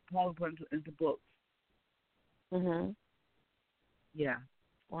poems and put into books. Mhm. Yeah.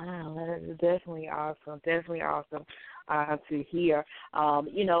 Wow, that is definitely awesome. To hear.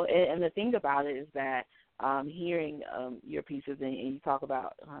 And the thing about it is that hearing your pieces and you talk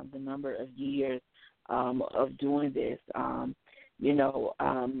about the number of years of doing this,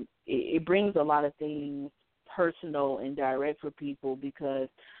 it brings a lot of things personal and direct for people because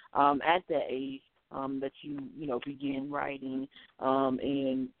at that age that you begin writing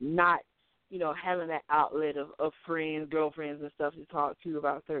and not having that outlet of friends, girlfriends and stuff to talk to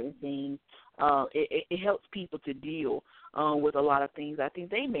about certain things, it helps people to deal with a lot of things I think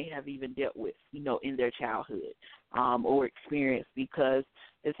they may have even dealt with, in their childhood or experience. Because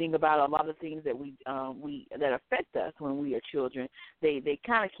the thing about a lot of things that we that affect us when we are children, they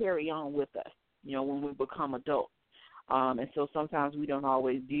kind of carry on with us, when we become adults. And so sometimes we don't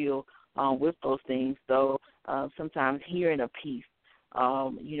always deal with those things. So sometimes hearing a piece,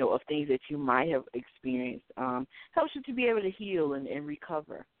 of things that you might have experienced helps you to be able to heal and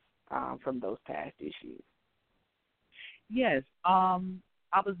recover from those past issues. Yes. I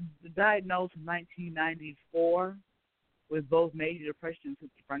was diagnosed in 1994 with both major depression and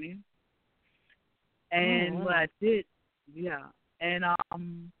schizophrenia. And what I did, and I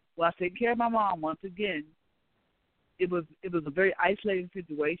took care of my mom once again. It was a very isolating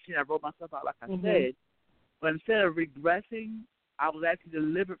situation. I wrote myself out, like I said, but instead of regressing, I was actually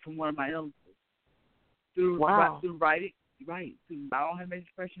delivered from one of my illnesses through writing. Right. I don't have major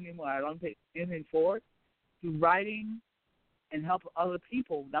depression anymore. I don't take anything for it. Through writing and helping other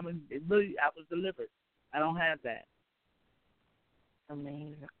people. I was delivered. I don't have that.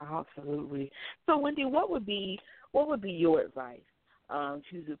 Amazing. Absolutely. So, Wendye, what would be your advice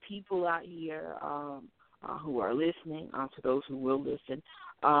to the people out here who are listening, to those who will listen?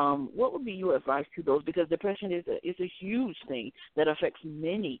 What would be your advice to those? Because depression is a huge thing that affects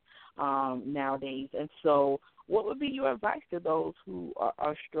many nowadays. And so what would be your advice to those who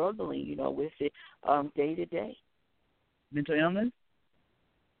are struggling, with it day to day? Mental illness?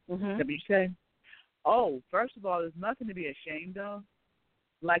 Mm-hmm. Is that what you say? Oh, first of all, there's nothing to be ashamed of.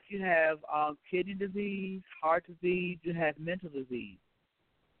 Like you have kidney disease, heart disease, you have mental disease.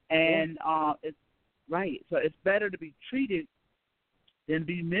 And it's right. So it's better to be treated than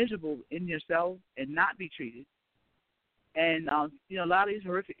be miserable in yourself and not be treated. And, a lot of these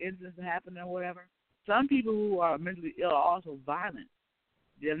horrific incidents that happen or whatever, some people who are mentally ill are also violent.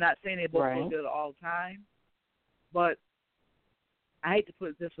 I'm not saying they both feel good all the time, but I hate to put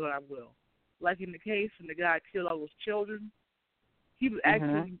it this way, I will. Like in the case when the guy killed all those children, he was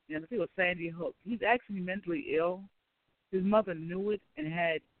actually, and I think it was Sandy Hook, he's actually mentally ill. His mother knew it and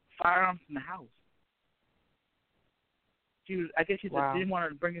had firearms in the house. I guess she said she didn't want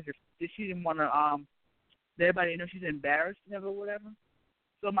to bring it. She didn't want to let everybody know she's embarrassed of it or whatever.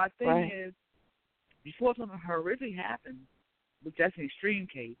 So my thing is, before something horrific happens, which that's an extreme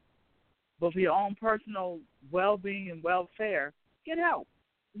case, but for your own personal well-being and welfare, get help.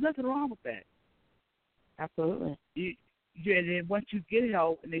 There's nothing wrong with that. Absolutely. And then once you get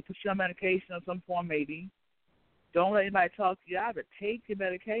help and they put you on medication of some form, maybe, don't let anybody talk to you out of it. Take your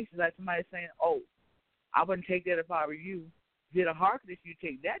medication. Like somebody saying, "Oh, I wouldn't take that if I were you." If you had a heart condition, you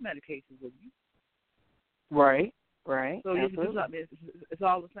take that medication with you. Right. So it's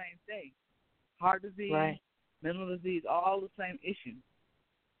all the same thing. Heart disease, mental disease, all the same issue.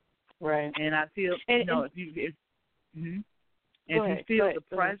 Right. And I feel, if you feel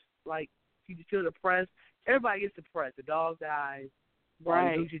depressed, like if you feel depressed, everybody gets depressed. The dog dies. You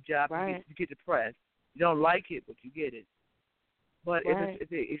lose your job. You get depressed. You don't like it, but you get it. But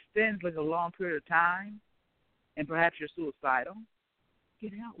if it extends like a long period of time, and perhaps you're suicidal,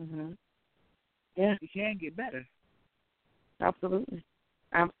 get help. Yeah. You can get better. Absolutely.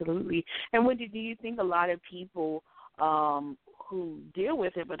 And Wendye, do you think a lot of people who deal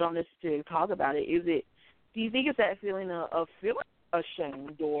with it but don't necessarily talk about it, do you think it's that feeling of feeling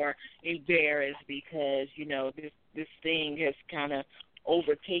ashamed or embarrassed because, this thing has kind of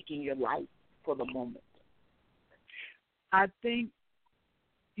overtaken your life for the moment? I think,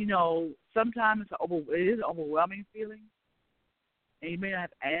 sometimes it is an overwhelming feeling, and you may not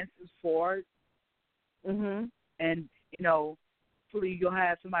have answers for it. And, hopefully you'll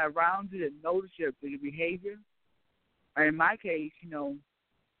have somebody around you that notice your behavior. Or in my case,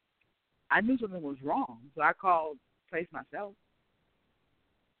 I knew something was wrong, so I called the place myself,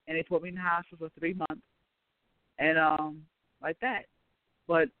 and they put me in the hospital for 3 months, and like that.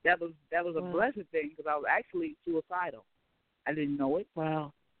 But that was a blessed thing because I was actually suicidal. I didn't know it.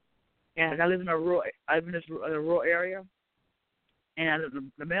 Wow. Yeah. Like I live in a rural area,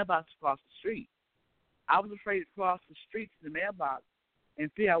 and the mailbox is across the street. I was afraid to cross the street to the mailbox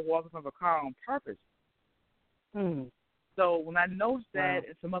and fear I was walking from a car on purpose. So when I noticed that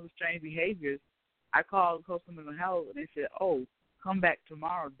and some other strange behaviors, I called Coastal Mental Health, and they said, "Oh, come back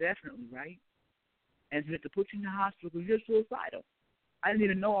tomorrow, definitely, right?" And they had to put you in the hospital because you're suicidal. I didn't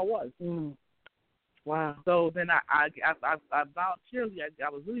even know I was. Wow. So then I voluntarily, I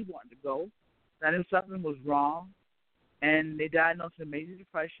was really wanting to go. I knew something was wrong, and they diagnosed me with major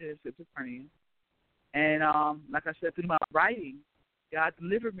depression and schizophrenia. And like I said, through my writing, God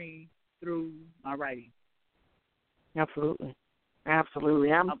delivered me through my writing. Absolutely.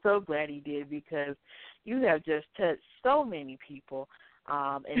 I'm so glad He did because you have just touched so many people.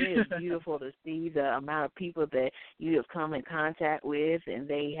 And it is beautiful to see the amount of people that you have come in contact with, and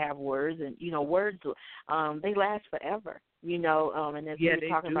they have words, and words they last forever. And as we were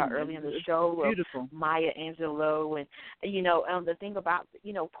talking about earlier in the show, Maya Angelou, and the thing about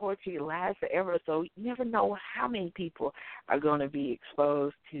poetry lasts forever. So you never know how many people are going to be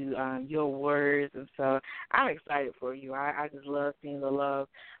exposed to your words, and so I'm excited for you. I just love seeing the love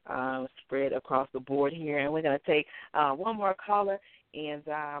spread across the board here, and we're going to take one more caller. And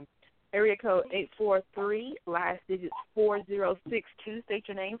area code 843, last digit 4062. State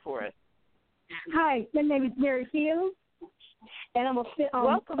your name for us. Hi, my name is Mary Fields, and I'm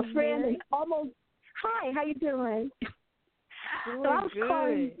welcome, a friend. And almost. Hi, how you doing? Doing so I was good.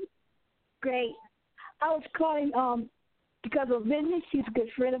 calling. Great. I was calling because of Wendye. She's a good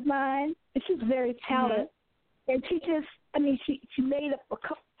friend of mine, and she's very talented. And she just, she made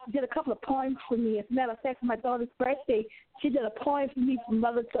did a couple of poems for me. As a matter of fact, for my daughter's birthday, she did a poem for me from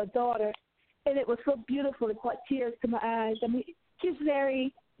mother to daughter, and it was so beautiful. It brought tears to my eyes. She's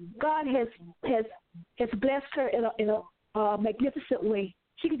very. God has blessed her in a magnificent way.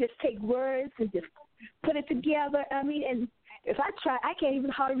 She can just take words and just put it together. And if I try, I can't even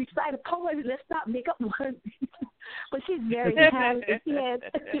hardly recite a poem. Let's not make up one. But she's very talented. She has.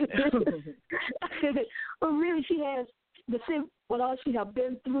 Well, really, she has. What all she has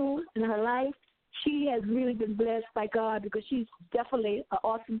been through in her life, she has really been blessed by God because she's definitely an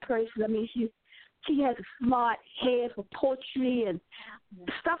awesome person. She has a smart head for poetry and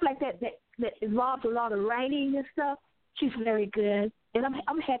stuff like that involves a lot of writing and stuff. She's very good, and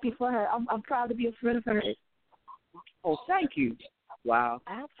I'm happy for her. I'm proud to be a friend of hers. Oh, thank you. Wow.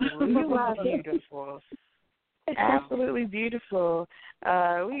 Absolutely beautiful. Absolutely beautiful.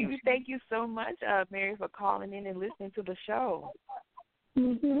 We thank you so much, Mary, for calling in and listening to the show.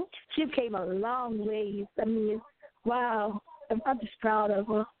 Mhm. She came a long ways. I mean, wow. I'm just proud of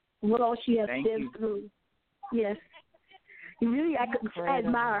her. What all she has been through. Yes. Really, I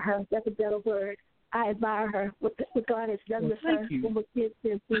admire her. That's a better word. I admire her. What God has done with her. What kids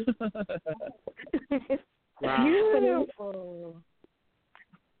been through. Wow. Beautiful.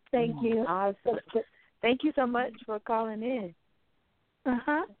 Thank you. Awesome. Thank you so much for calling in.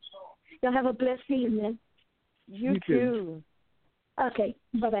 Y'all have a blessed evening. You too. Okay.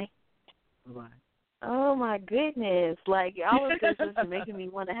 Bye-bye. Bye-bye. Oh my goodness! Like all of this is making me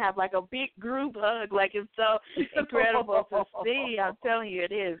want to have like a big group hug. Like it's so incredible to see. I'm telling you,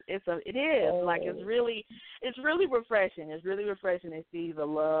 it is. It is. Like it's really refreshing. It's really refreshing to see the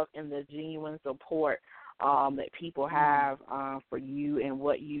love and the genuine support that people have for you and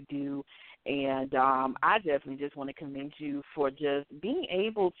what you do. And I definitely just want to commend you for just being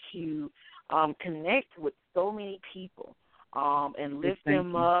able to connect with so many people. And lift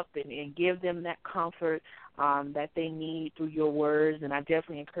them up and give them that comfort that they need through your words. And I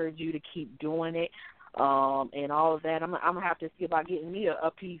definitely encourage you to keep doing it and all of that. I'm gonna have to see about getting me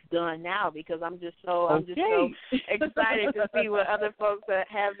a piece done now because I'm just so excited to see what other folks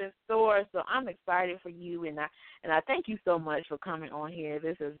have in store. So I'm excited for you, and I thank you so much for coming on here.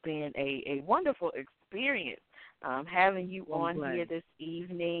 This has been a wonderful experience. Having you on here this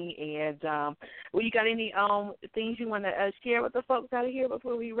evening. And, well, you got any things you want to share with the folks out of here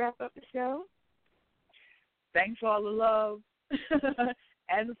before we wrap up the show? Thanks for all the love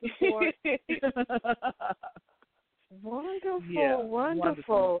and the support.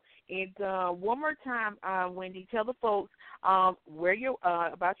 Wonderful. And one more time, Wendye, tell the folks where you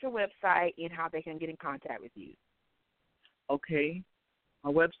about your website and how they can get in contact with you. Okay.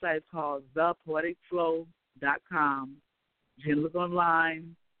 My website is called thepoeticflow.com. You can look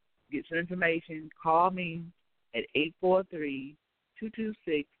online, get some information, call me at 843-226-72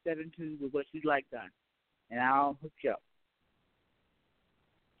 with what you'd like done, and I'll hook you up.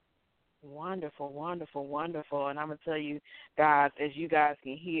 Wonderful. And I'm going to tell you guys, as you guys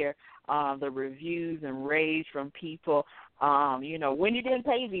can hear, the reviews and raves from people, Wendye didn't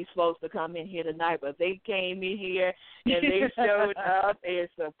pay these folks to come in here tonight, but they came in here and they showed up and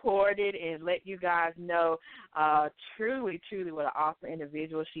supported and let you guys know truly what an awesome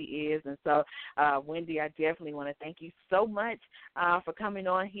individual she is. And so, Wendye, I definitely want to thank you so much for coming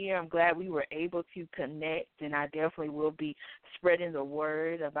on here. I'm glad we were able to connect, and I definitely will be spreading the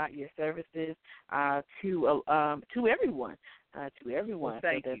word about your services to everyone, so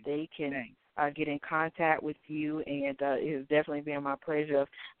that they can get in contact with you. And it has definitely been my pleasure of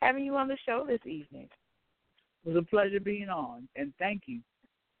having you on the show this evening. It was a pleasure being on, and thank you.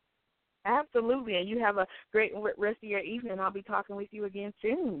 Absolutely, and you have a great rest of your evening. I'll be talking with you again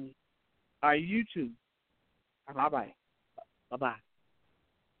soon. All right, you too. Bye-bye. Bye-bye.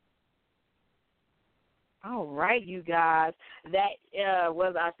 All right, you guys. That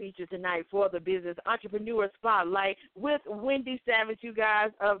was our feature tonight for the Business Entrepreneur Spotlight with Wendye Savage, you guys,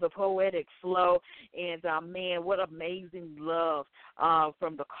 of the Poetic Flow. And, man, what amazing love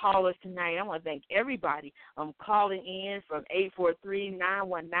from the callers tonight. I want to thank everybody calling in from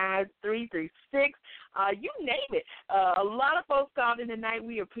 843-919-336. You name it. A lot of folks called in tonight.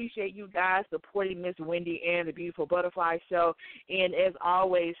 We appreciate you guys supporting Miss Wendye and the Beautiful Butterfly Show. And as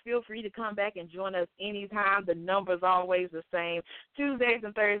always, feel free to come back and join us anytime. The number's always the same. Tuesdays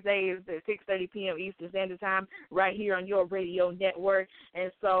and Thursdays at 6:30 p.m. Eastern Standard Time right here on your radio network.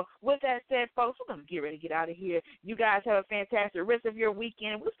 And so with that said, folks, we're going to get ready to get out of here. You guys have a fantastic rest of your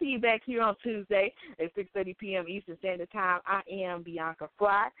weekend. We'll see you back here on Tuesday at 6:30 p.m. Eastern Standard Time. I am Bianca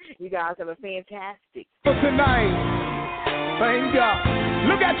Fry. You guys have a fantastic tonight. Thank God.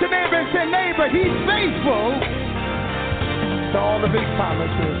 Look at your neighbor and say, neighbor, he's faithful to all of his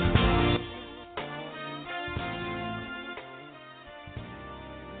promises.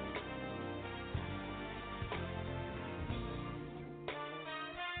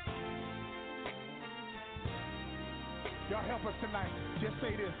 Y'all help us tonight. Just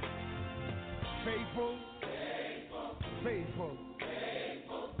say this. Faithful. Faithful. Faithful.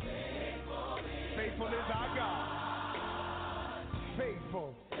 Faithful. Faithful. Faithful is our God.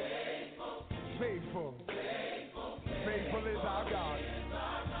 Faithful. Faithful. Faithful. Faithful. Faithful is our God.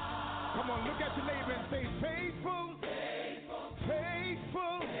 Come on, look at your neighbor and say faithful. Faithful.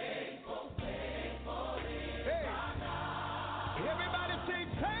 Faithful. Faithful. Faithful is our God. Everybody say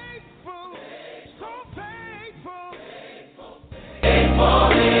faithful. So faithful. Faithful.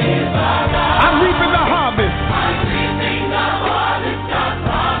 Faithful is our God. I'm reaping the harvest. I'm reaping the harvest God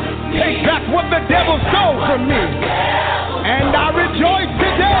promised me. Take back what the devil stole from me. And I rejoice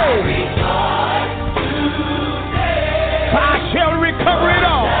today. I shall recover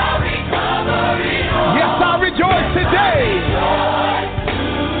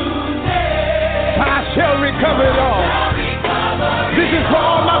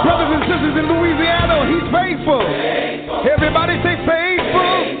he's faithful. Everybody say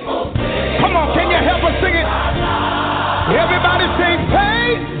faithful. Come on, can you help us sing it? Everybody say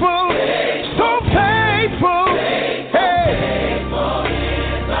faithful. So faithful. Hey.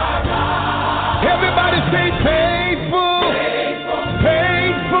 Everybody say faithful.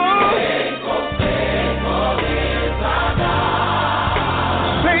 Faithful.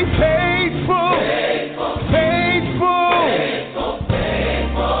 Say faithful. Faithful.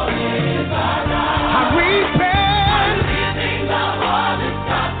 I repent.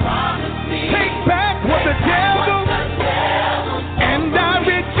 Take back what the devil, and I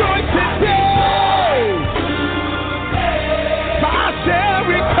rejoice today. For I shall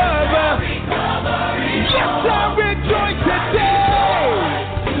recover. Yes, I rejoice today.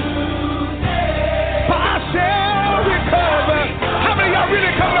 For I shall recover. How many of y'all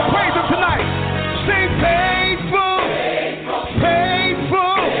really come to praise him tonight? Say faithful.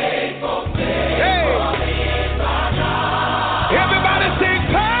 Faithful. Hey. Everybody say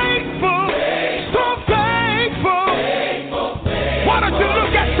faithful. So faithful. Why don't you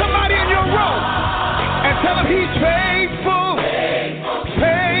look at somebody in your room and tell him he's faithful.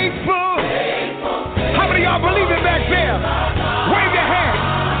 Faithful. How many of y'all believe it back there? Wave your hand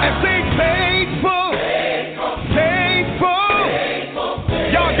and say faithful. Faithful.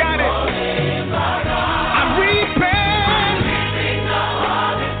 Y'all got it. I repent.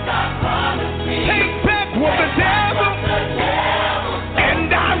 Take back what the devil,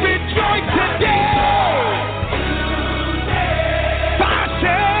 and I rejoice today. For I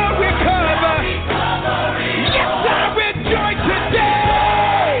shall recover. Yes, I rejoice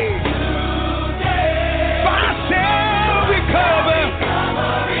today. For I shall recover.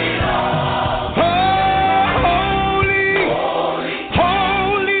 Oh, holy,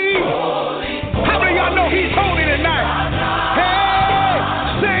 holy. How many of y'all know he's holy tonight? Hey,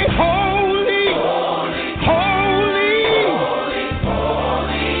 say holy, holy.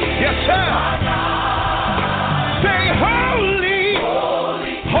 Yes, sir. Say holy,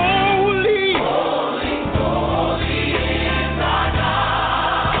 holy.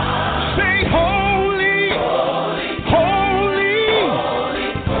 Say holy, holy.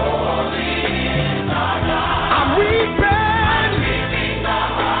 I repent.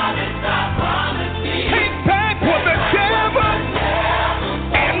 Take back what the devil,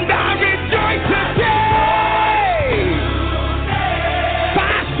 and I rejoice today. For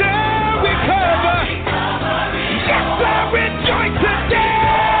I shall recover. Yes, I rejoice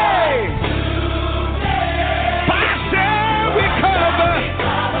today. For I shall recover.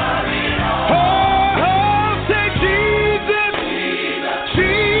 Oh, say Jesus,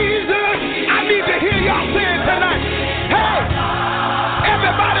 Jesus. I need to hear y'all say it tonight. Hey,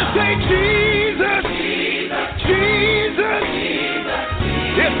 everybody say Jesus, Jesus.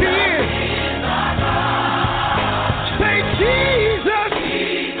 Yes, he is. Say Jesus,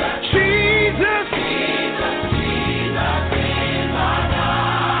 Jesus.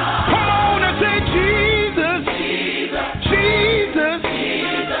 Come on and say Jesus, Jesus.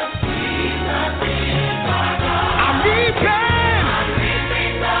 I repent.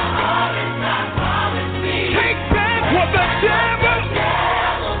 Take back what the devil.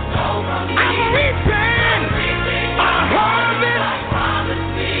 I repent. I harvest.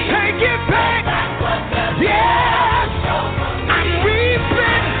 Take it back. Yes. I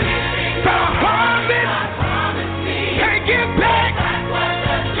repent. The harvest. Take it back.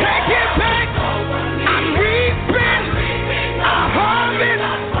 Take it back. I repent. I harvest.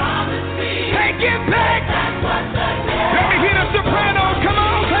 Take it back. Let me hear the sopranos. Come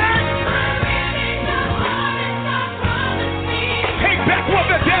on, back. Take back what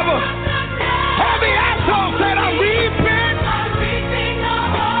the devil. All the assholes said I repent.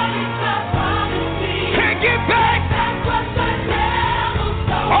 Take it back.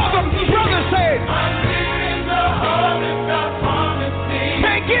 All the brothers said.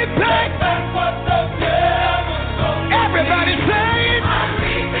 Take it back. Everybody say.